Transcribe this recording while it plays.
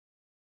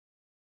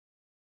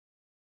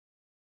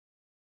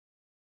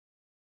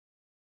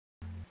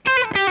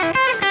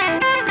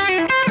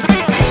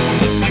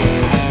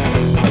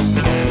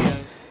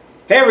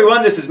Hey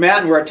everyone, this is Matt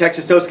and we're at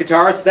Texas Toast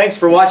Guitars. Thanks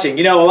for watching.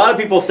 You know, a lot of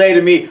people say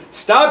to me,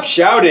 stop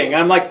shouting.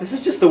 I'm like, this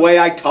is just the way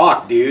I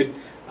talk, dude.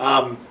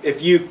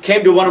 If you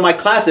came to one of my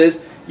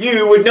classes,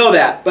 you would know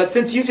that. But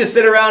since you just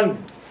sit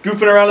around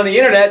goofing around on the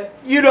internet,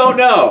 you don't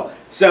know.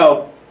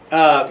 So,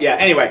 yeah,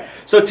 anyway.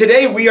 So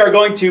today we are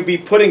going to be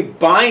putting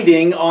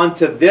binding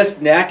onto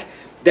this neck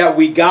that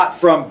we got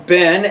from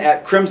Ben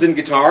at Crimson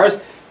Guitars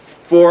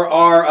for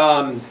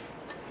our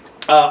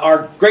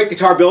Great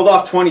Guitar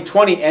Build-Off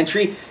 2020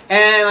 entry,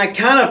 and I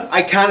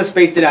kind of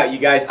spaced it out, you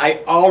guys.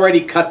 I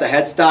already cut the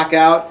headstock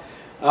out,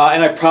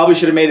 and I probably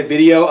should have made a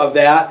video of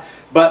that.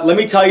 But let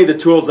me tell you the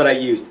tools that I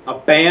used: a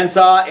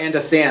bandsaw and a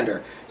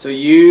sander. So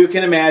you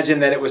can imagine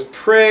that it was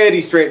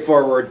pretty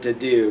straightforward to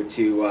do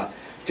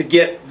to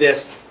get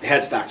this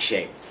headstock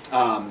shape.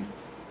 And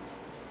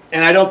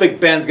I don't think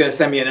Ben's going to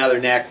send me another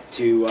neck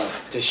to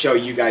show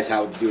you guys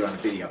how to do it on a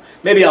video.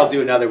 Maybe I'll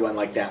do another one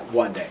like that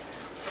one day.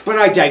 But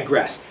I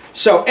digress.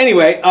 So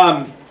anyway,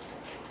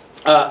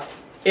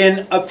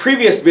 in a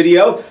previous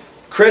video,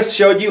 Chris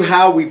showed you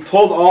how we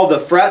pulled all the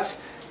frets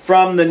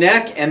from the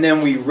neck and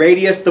then we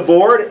radiused the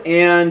board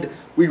and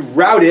we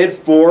routed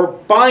for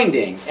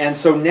binding. And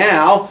so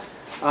now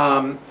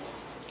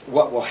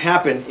what will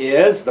happen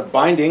is the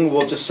binding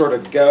will just sort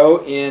of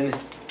go in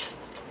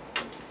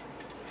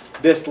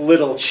this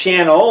little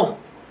channel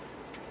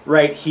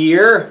right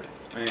here.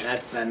 And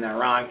that's in the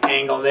wrong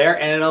angle there,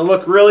 and it'll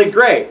look really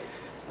great.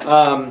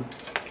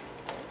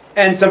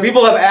 And some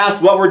people have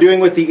asked what we're doing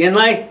with the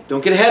inlay.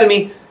 Don't get ahead of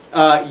me.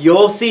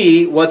 You'll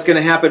see what's going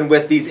to happen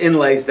with these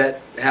inlays that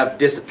have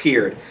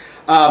disappeared.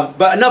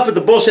 But enough with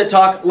the bullshit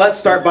talk. Let's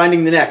start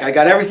binding the neck. I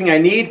got everything I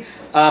need.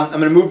 I'm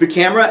going to move the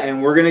camera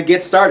and we're going to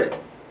get started.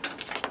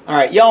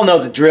 Alright, y'all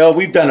know the drill.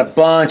 We've done a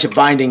bunch of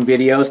binding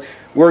videos.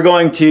 We're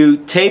going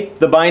to tape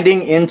the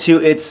binding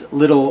into its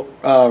little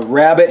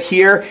rabbet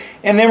here,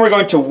 and then we're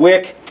going to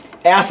wick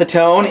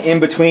acetone in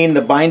between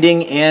the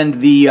binding and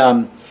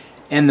the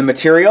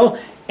material.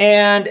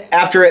 And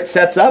after it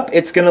sets up,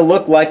 it's going to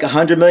look like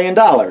 $100 million.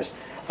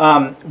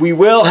 We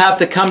will have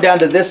to come down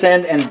to this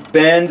end and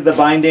bend the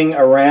binding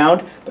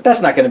around, but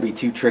that's not going to be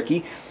too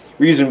tricky.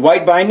 We're using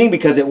white binding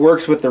because it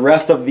works with the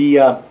rest of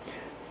the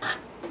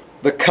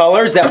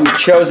colors that we've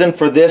chosen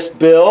for this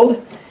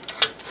build.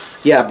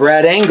 Yeah,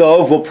 Brad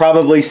Angove will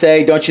probably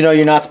say, don't you know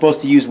you're not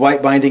supposed to use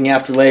white binding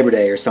after Labor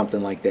Day or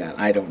something like that.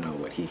 I don't know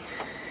what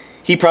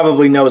he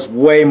probably knows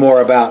way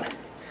more about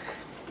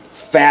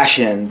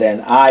fashion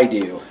than I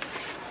do.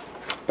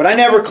 But I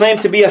never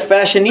claimed to be a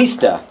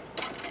fashionista.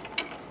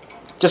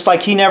 Just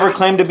like he never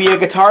claimed to be a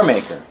guitar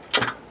maker.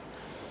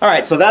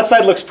 Alright, so that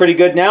side looks pretty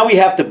good. Now we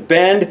have to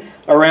bend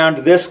around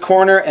this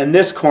corner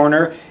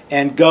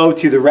and go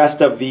to the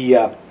rest of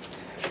the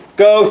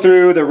go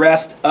through the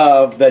rest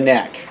of the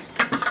neck.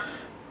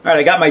 Alright,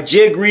 I got my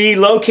jig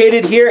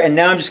relocated here, and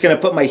now I'm just going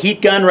to put my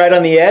heat gun right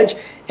on the edge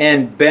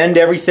and bend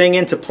everything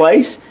into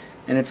place,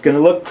 and it's going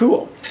to look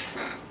cool.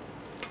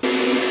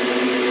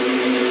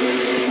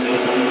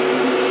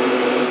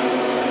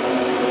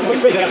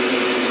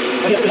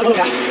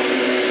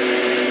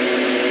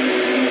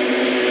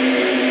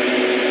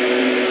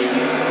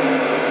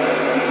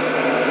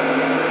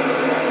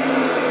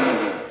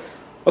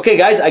 Okay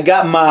guys, I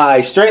got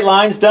my straight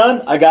lines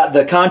done, I got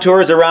the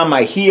contours around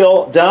my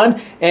heel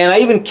done, and I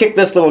even kicked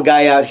this little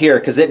guy out here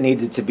because it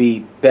needed to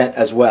be bent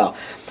as well.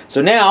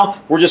 So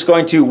now we're just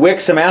going to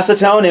wick some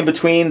acetone in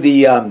between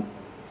the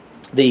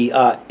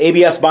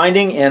ABS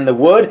binding and the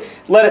wood,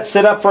 let it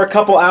sit up for a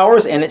couple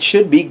hours, and it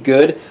should be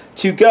good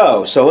to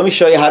go. So let me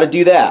show you how to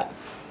do that.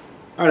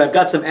 Alright, I've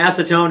got some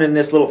acetone in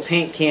this little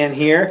paint can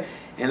here,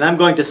 and I'm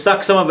going to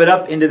suck some of it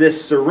up into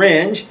this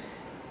syringe.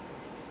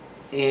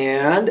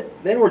 And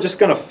then we're just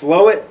going to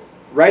flow it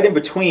right in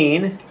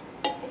between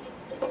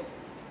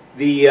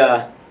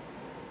the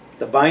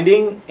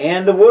binding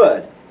and the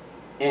wood.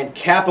 And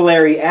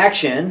capillary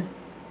action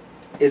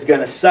is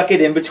going to suck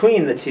it in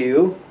between the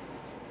two,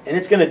 and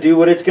it's going to do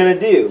what it's going to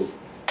do.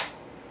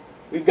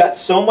 We've got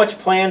so much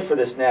planned for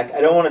this neck. I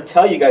don't want to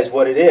tell you guys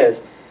what it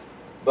is,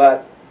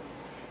 but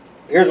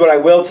here's what I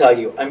will tell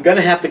you. I'm going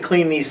to have to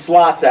clean these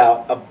slots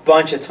out a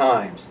bunch of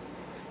times.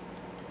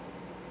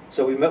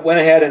 So we went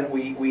ahead and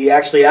we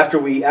actually, after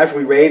we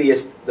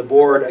radiused the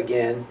board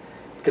again,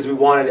 because we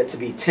wanted it to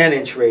be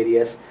 10-inch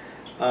radius,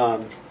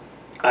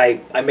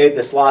 I made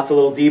the slots a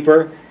little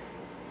deeper,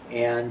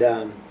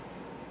 and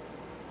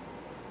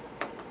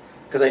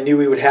because I knew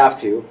we would have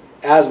to.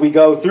 As we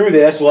go through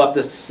this, we'll have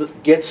to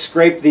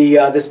scrape the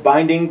this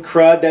binding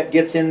crud that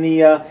gets in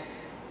the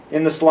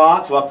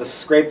slots. We'll have to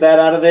scrape that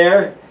out of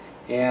there,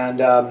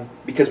 and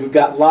because we've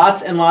got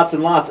lots and lots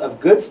and lots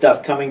of good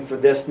stuff coming for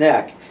this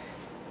neck.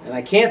 And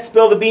I can't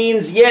spill the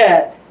beans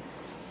yet,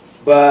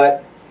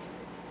 but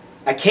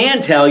I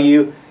can tell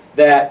you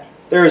that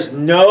there's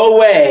no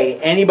way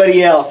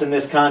anybody else in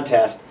this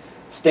contest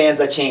stands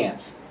a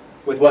chance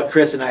with what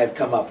Chris and I have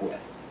come up with.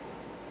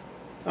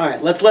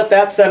 Alright, let's let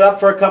that set up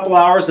for a couple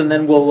hours, and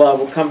then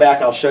we'll come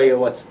back. I'll show you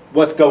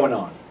what's going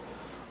on.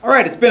 All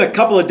right, it's been a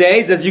couple of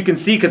days, as you can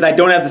see, because I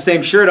don't have the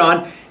same shirt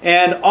on,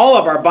 and all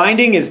of our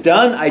binding is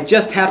done. I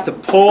just have to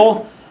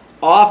pull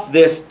off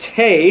this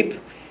tape,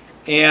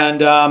 and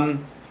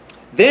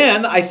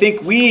then I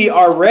think we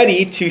are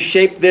ready to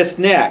shape this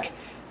neck,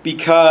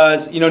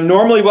 because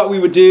normally what we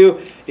would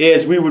do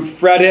is we would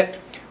fret it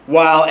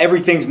while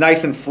everything's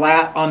nice and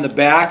flat on the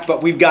back,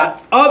 but we've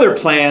got other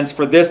plans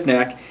for this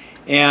neck,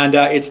 and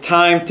it's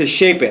time to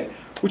shape it,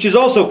 which is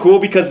also cool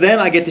because then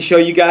I get to show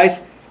you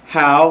guys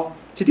how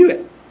to do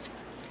it.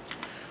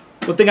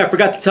 One thing I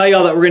forgot to tell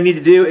y'all that we're going to need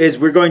to do is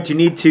we're going to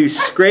need to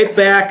scrape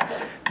back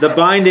the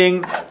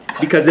binding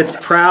because it's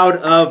proud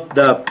of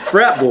the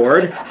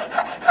fretboard.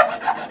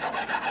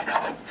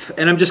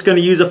 And I'm just going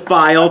to use a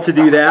file to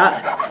do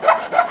that.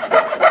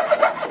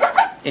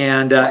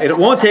 And it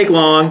won't take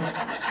long.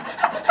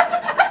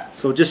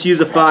 So just use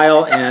a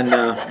file and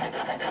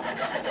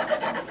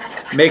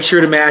make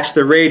sure to match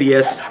the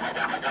radius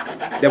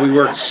that we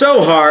worked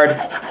so hard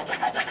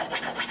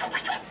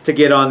to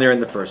get on there in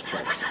the first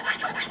place.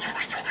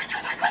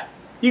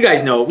 You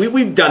guys know,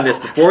 we've done this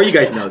before. You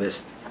guys know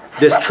this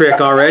trick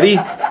already.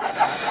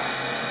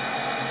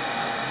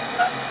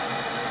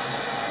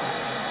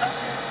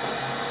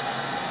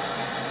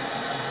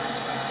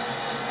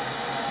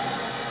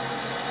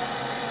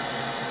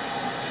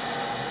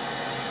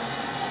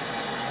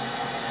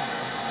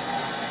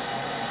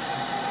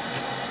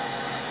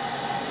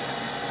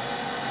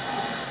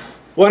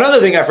 One other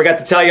thing I forgot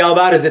to tell you all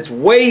about is it's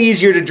way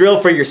easier to drill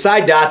for your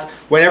side dots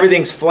when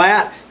everything's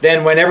flat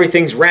than when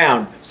everything's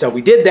round. So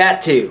we did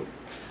that too.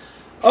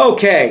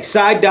 Okay,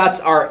 side dots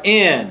are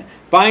in.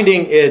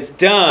 Binding is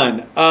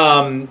done.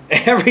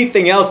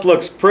 Everything else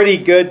looks pretty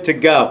good to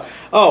go.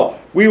 Oh,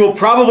 we will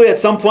probably at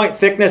some point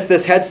thickness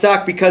this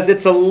headstock because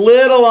it's a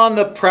little on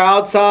the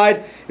proud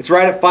side. It's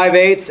right at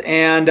 5/8,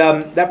 and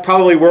that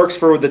probably works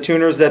for the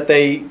tuners that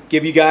they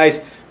give you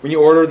guys when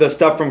you order the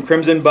stuff from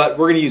Crimson, but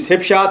we're going to use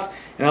hip shots,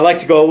 and I like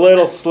to go a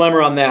little slimmer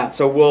on that.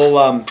 So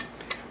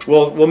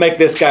we'll make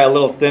this guy a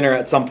little thinner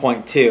at some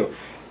point too.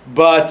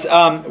 But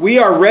we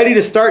are ready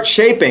to start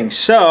shaping.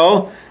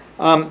 So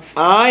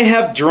I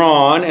have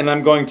drawn, and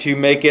I'm going to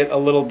make it a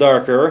little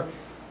darker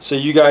so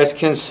you guys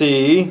can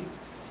see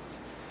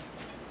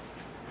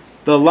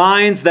the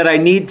lines that I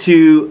need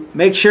to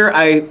make sure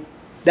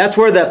that's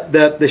where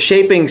the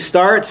shaping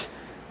starts,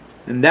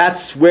 and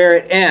that's where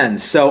it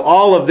ends. So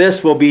all of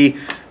this will be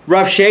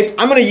rough shaped.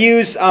 I'm going to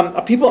use,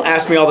 people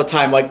ask me all the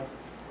time, like,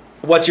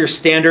 what's your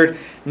standard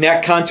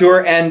neck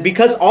contour? And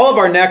because all of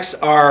our necks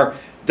are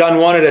done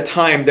one at a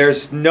time,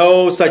 there's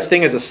no such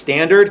thing as a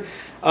standard.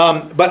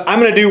 But I'm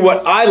going to do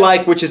what I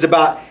like, which is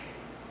about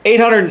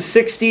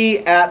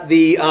 860 at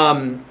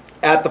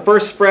the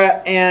first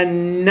fret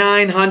and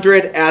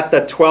 900 at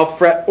the 12th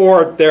fret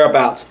or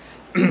thereabouts.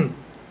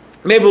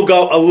 Maybe we'll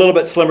go a little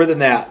bit slimmer than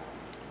that.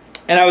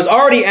 And I was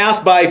already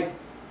asked by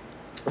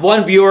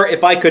one viewer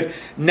if I could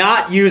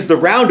not use the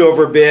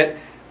roundover bit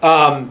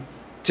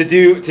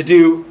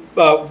to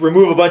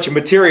remove a bunch of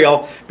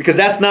material, because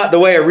that's not the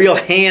way a real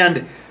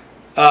hand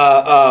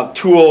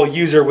tool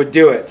user would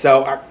do it.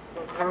 So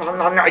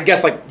I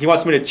guess like he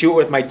wants me to chew it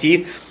with my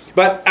teeth,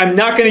 but I'm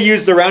not going to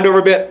use the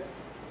roundover bit.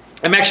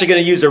 I'm actually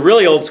going to use a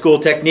really old school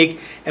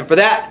technique, and for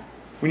that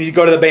we need to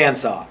go to the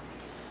bandsaw.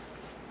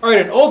 All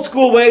right, an old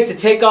school way to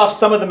take off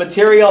some of the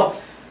material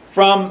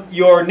from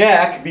your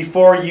neck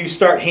before you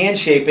start hand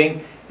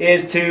shaping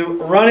is to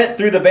run it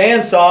through the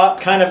bandsaw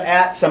kind of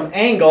at some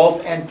angles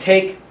and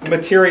take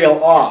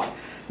material off.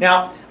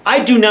 Now,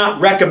 I do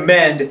not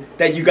recommend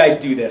that you guys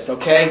do this,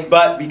 okay?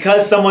 But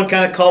because someone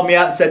kind of called me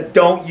out and said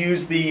don't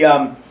use the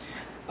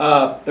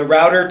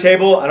router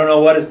table, I don't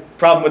know what his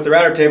problem with the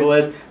router table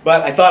is,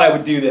 but I thought I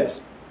would do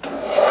this.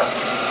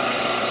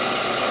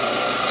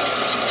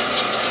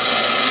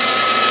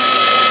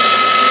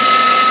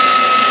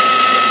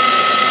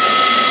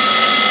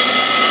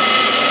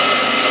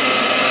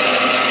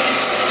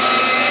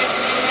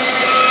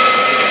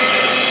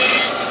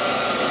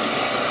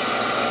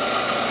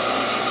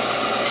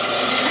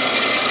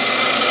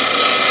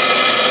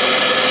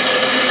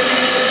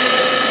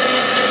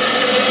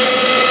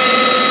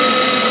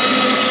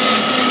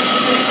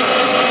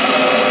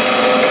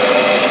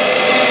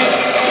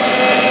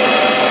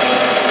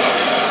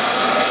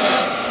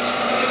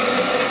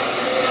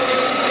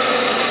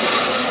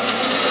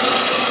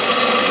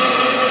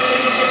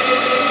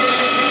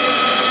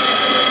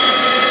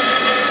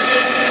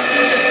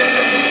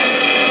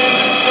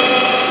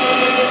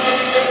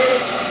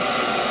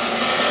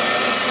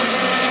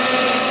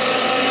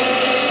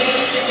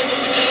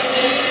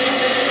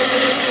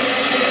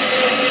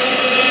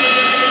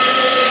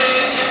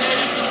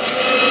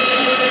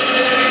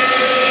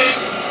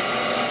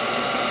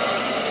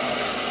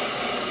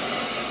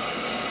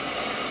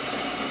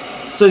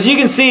 So as you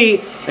can see,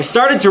 I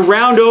started to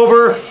round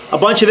over a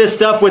bunch of this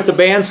stuff with the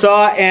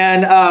bandsaw,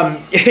 and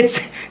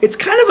it's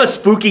kind of a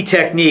spooky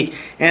technique.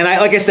 And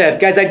like I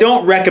said, guys, I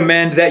don't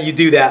recommend that you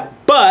do that.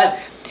 But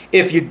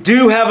if you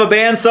do have a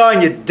bandsaw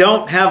and you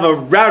don't have a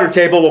router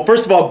table, well,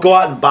 first of all, go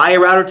out and buy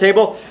a router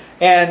table.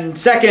 And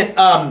second,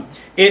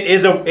 it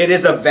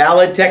is a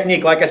valid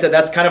technique. Like I said,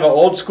 that's kind of an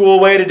old school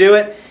way to do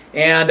it.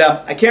 And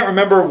I can't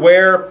remember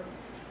where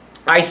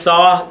I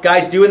saw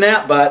guys doing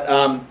that, but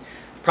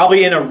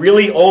probably in a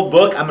really old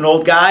book. I'm an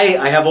old guy.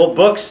 I have old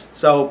books,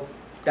 so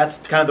that's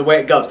kind of the way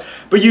it goes.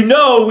 But you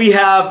know we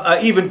have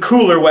an even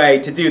cooler way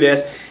to do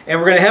this, and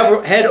we're going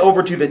to head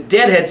over to the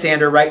deadhead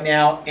sander right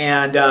now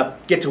and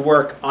get to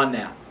work on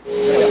that.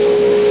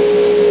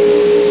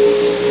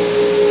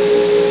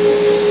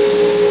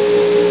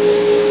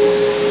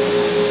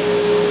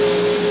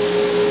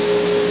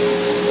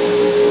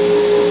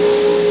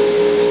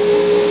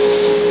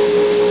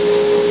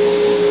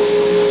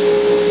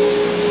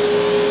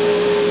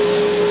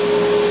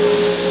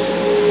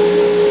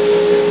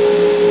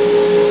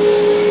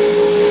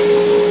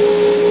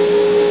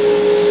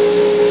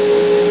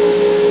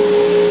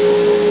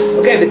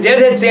 The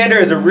deadhead sander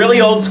is a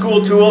really old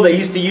school tool. They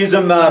used to use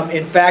them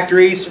in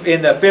factories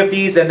in the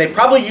 50s, and they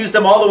probably used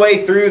them all the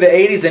way through the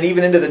 80s and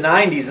even into the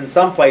 90s in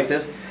some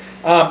places.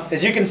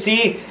 As you can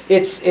see,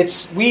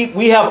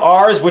 we have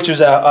ours, which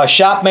is a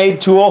shop-made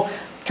tool,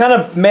 kind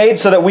of made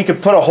so that we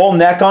could put a whole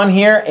neck on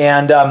here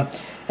and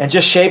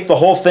just shape the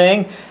whole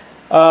thing.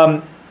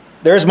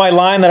 There's my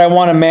line that I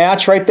want to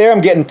match right there.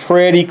 I'm getting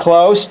pretty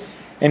close.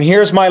 And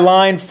here's my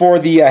line for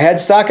the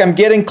headstock. I'm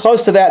getting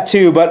close to that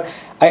too, but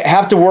I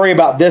have to worry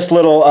about this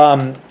little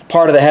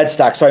part of the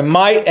headstock, so I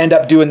might end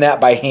up doing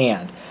that by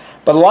hand.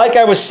 But like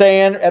I was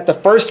saying, at the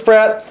 1st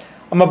fret,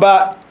 I'm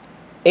about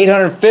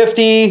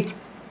 850,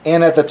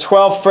 and at the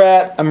 12th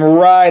fret, I'm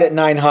right at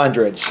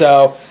 900.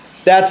 So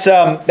that's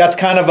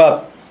kind of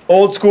a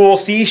old school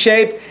C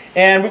shape,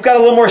 and we've got a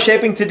little more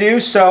shaping to do.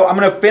 So I'm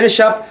going to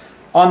finish up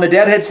on the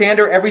deadhead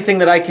sander everything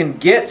that I can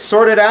get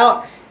sorted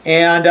out,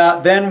 and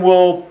then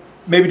we'll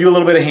maybe do a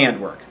little bit of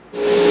handwork.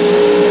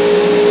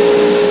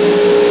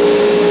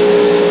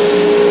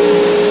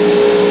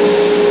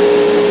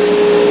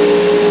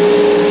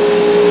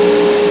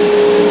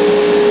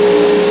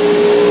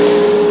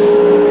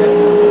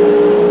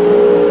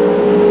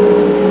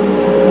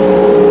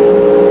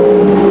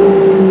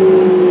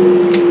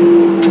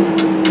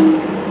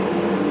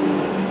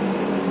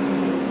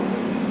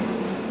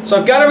 So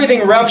I've got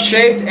everything rough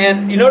shaped,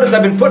 and you notice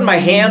I've been putting my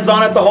hands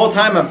on it the whole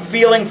time. I'm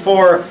feeling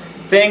for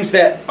things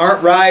that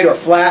aren't right, or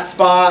flat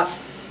spots,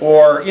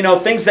 or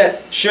things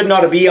that shouldn't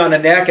ought to be on a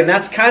neck. And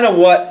that's kind of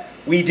what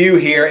we do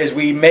here, is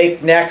we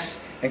make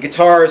necks and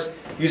guitars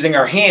using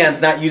our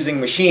hands, not using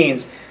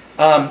machines.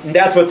 And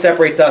that's what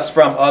separates us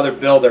from other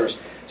builders.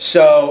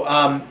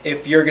 So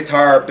if your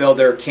guitar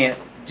builder can't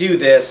do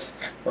this,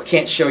 or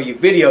can't show you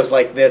videos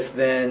like this,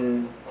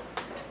 then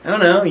I don't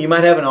know, you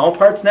might have an all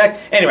parts neck.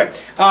 Anyway,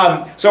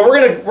 so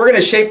we're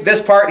gonna shape this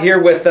part here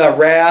with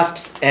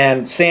rasps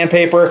and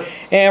sandpaper,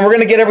 and we're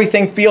gonna get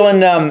everything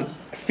feeling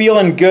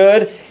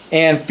good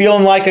and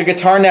feeling like a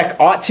guitar neck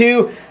ought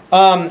to.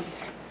 I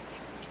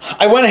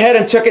went ahead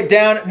and took it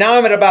down. Now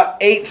I'm at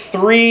about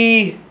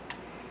 8.3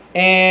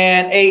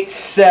 and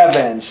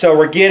 8.7. So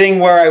we're getting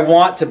where I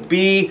want to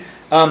be.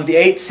 The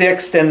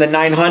 8.6 and the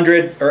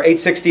 900, or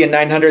 860 and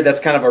 900, that's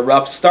kind of a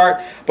rough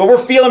start. But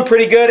we're feeling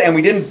pretty good, and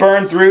we didn't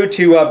burn through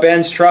to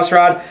Ben's truss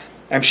rod.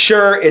 I'm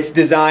sure it's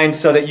designed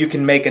so that you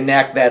can make a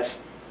neck that's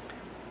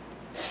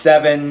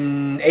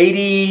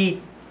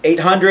 780,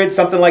 800,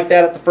 something like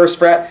that at the 1st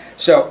fret.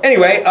 So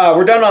anyway,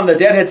 we're done on the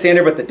deadhead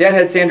sander, but the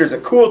deadhead sander is a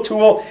cool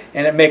tool,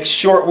 and it makes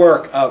short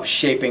work of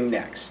shaping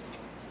necks.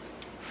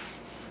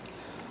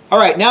 All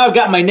right, now I've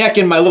got my neck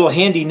in my little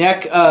handy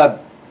neck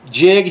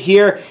jig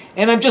here,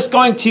 and I'm just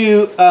going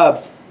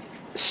to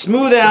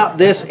smooth out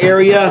this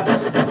area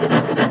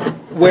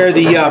where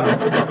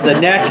the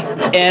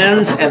neck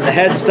ends and the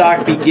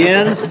headstock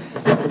begins.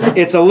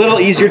 It's a little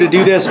easier to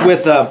do this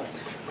with a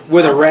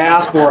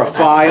rasp or a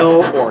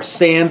file or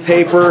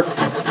sandpaper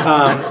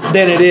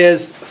than it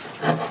is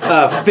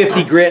a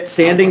 50 grit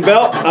sanding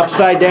belt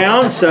upside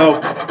down.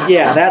 So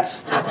yeah,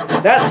 that's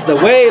the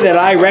way that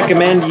I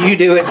recommend you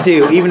do it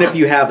too, even if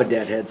you have a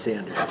deadhead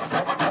sander.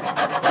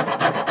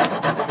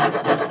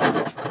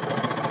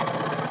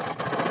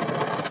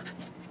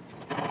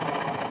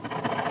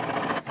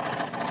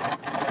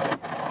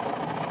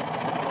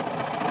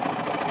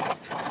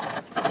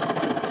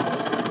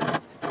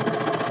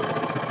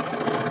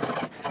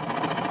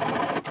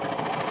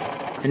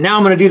 And now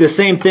I'm going to do the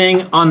same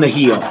thing on the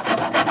heel.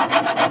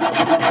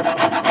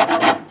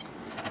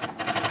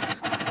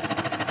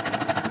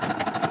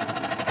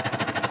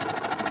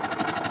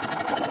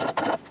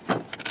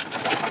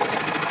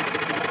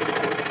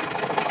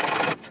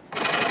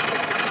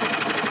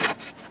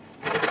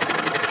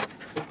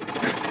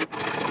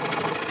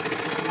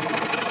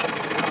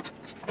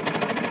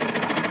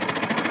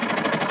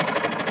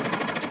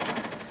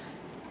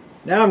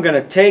 Now I'm going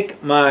to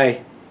take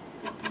my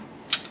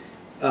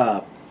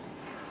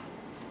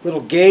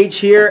little gauge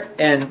here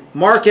and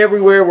mark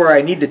everywhere where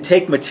I need to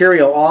take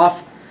material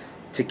off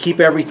to keep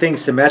everything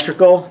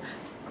symmetrical.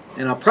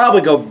 And I'll probably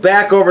go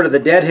back over to the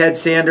deadhead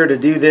sander to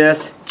do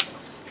this,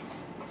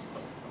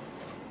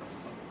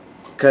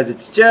 because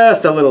it's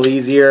just a little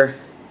easier,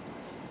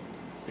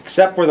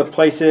 except for the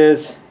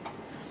places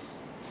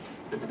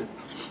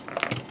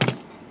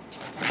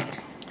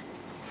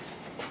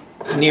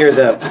near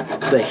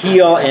the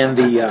heel and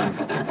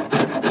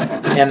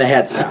the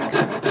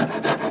headstock.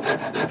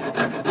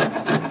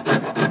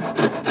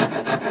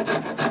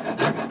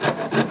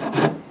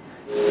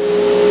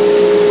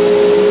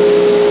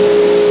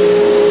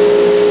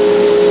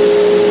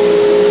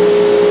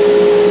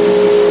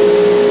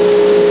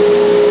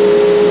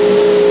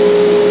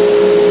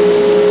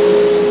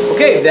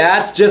 Okay,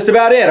 that's just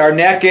about it. Our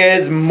neck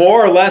is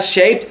more or less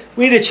shaped.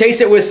 We need to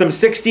chase it with some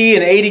 60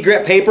 and 80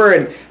 grit paper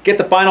and get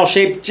the final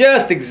shape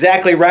just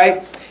exactly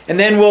right. And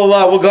then we'll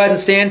go ahead and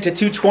sand to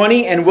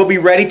 220 and we'll be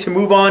ready to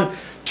move on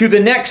to the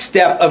next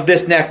step of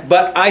this neck.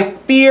 But I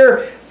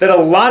fear that a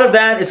lot of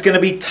that is going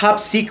to be top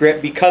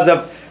secret because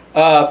of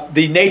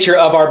the nature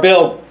of our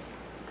build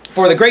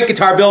for the Great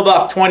Guitar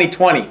Build-Off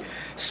 2020.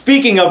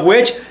 Speaking of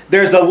which,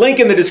 there's a link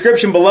in the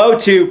description below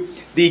to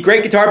the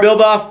Great Guitar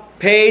Build-Off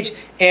page,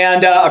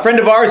 and a friend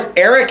of ours,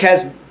 Eric,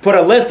 has put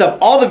a list of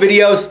all the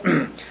videos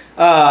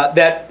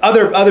that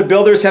other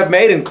builders have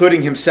made,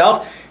 including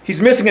himself.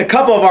 He's missing a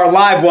couple of our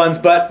live ones,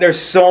 but there's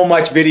so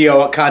much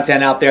video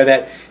content out there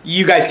that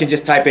you guys can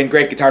just type in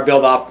Great Guitar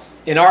Build-Off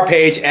in our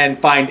page and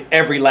find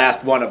every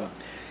last one of them.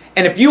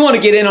 And if you want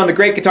to get in on the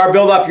Great Guitar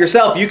Build-Off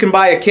yourself, you can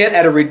buy a kit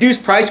at a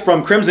reduced price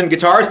from Crimson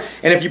Guitars.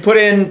 And if you put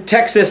in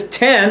Texas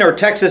 10 or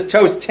Texas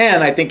Toast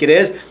 10, I think it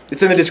is,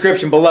 it's in the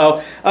description below,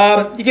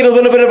 you get a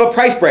little bit of a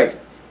price break.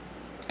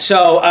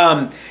 So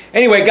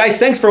anyway, guys,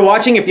 thanks for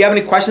watching. If you have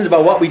any questions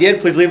about what we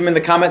did, please leave them in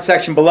the comment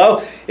section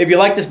below. If you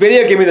like this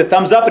video, give me the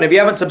thumbs up. And if you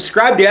haven't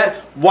subscribed yet,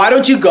 why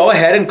don't you go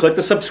ahead and click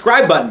the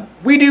subscribe button?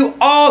 We do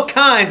all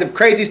kinds of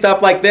crazy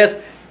stuff like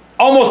this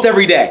almost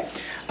every day.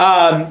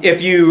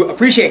 If you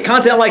appreciate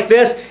content like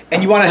this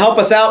and you want to help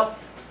us out,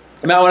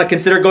 you might want to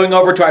consider going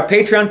over to our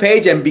Patreon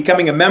page and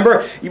becoming a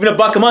member. Even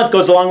 $1 a month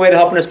goes a long way to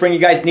helping us bring you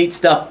guys neat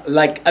stuff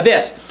like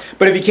this.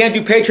 But if you can't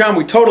do Patreon,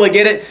 we totally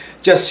get it.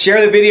 Just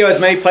share the video as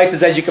many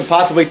places as you can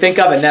possibly think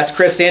of, and that's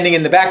Chris standing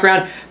in the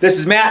background. This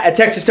is Matt at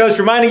Texas Toast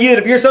reminding you that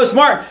if you're so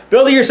smart,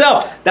 build it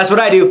yourself. That's what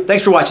I do.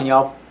 Thanks for watching,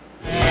 y'all.